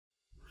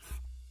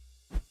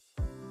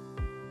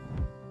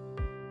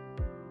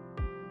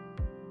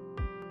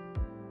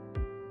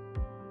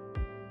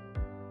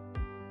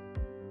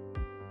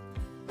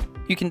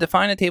You can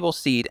define a table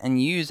seed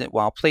and use it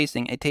while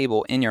placing a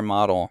table in your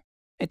model.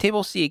 A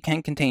table seed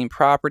can contain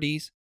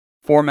properties,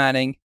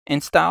 formatting,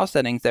 and style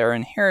settings that are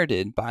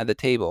inherited by the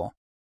table.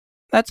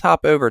 Let's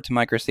hop over to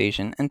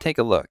MicroStation and take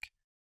a look.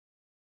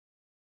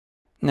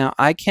 Now,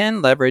 I can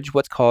leverage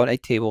what's called a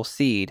table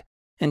seed,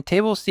 and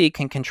table seed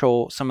can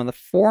control some of the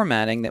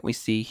formatting that we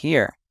see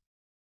here.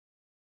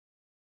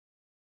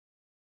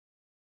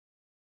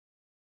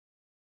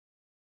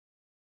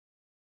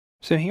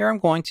 So here I'm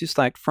going to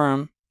select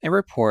from a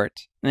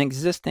report, an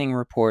existing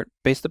report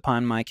based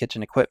upon my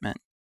kitchen equipment.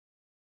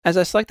 As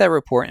I select that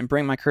report and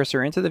bring my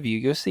cursor into the view,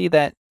 you'll see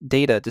that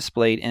data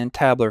displayed in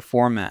tabular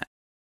format.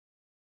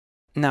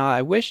 Now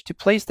I wish to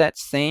place that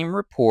same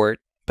report,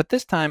 but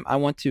this time I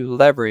want to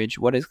leverage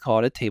what is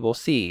called a table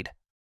seed.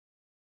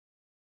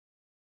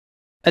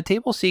 A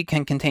table seed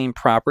can contain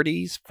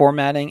properties,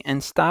 formatting,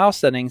 and style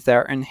settings that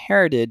are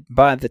inherited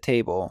by the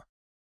table.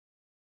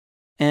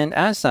 And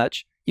as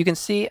such, you can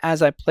see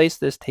as I place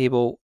this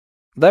table,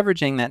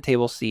 leveraging that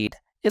table seed,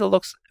 it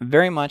looks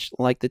very much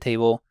like the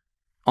table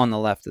on the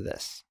left of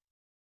this.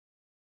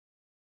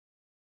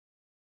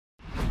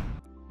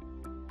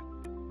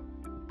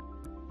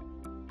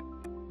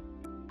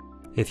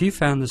 If you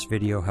found this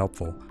video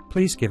helpful,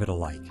 please give it a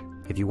like.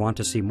 If you want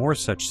to see more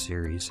such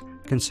series,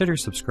 consider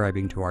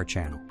subscribing to our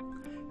channel.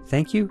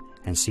 Thank you,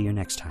 and see you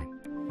next time.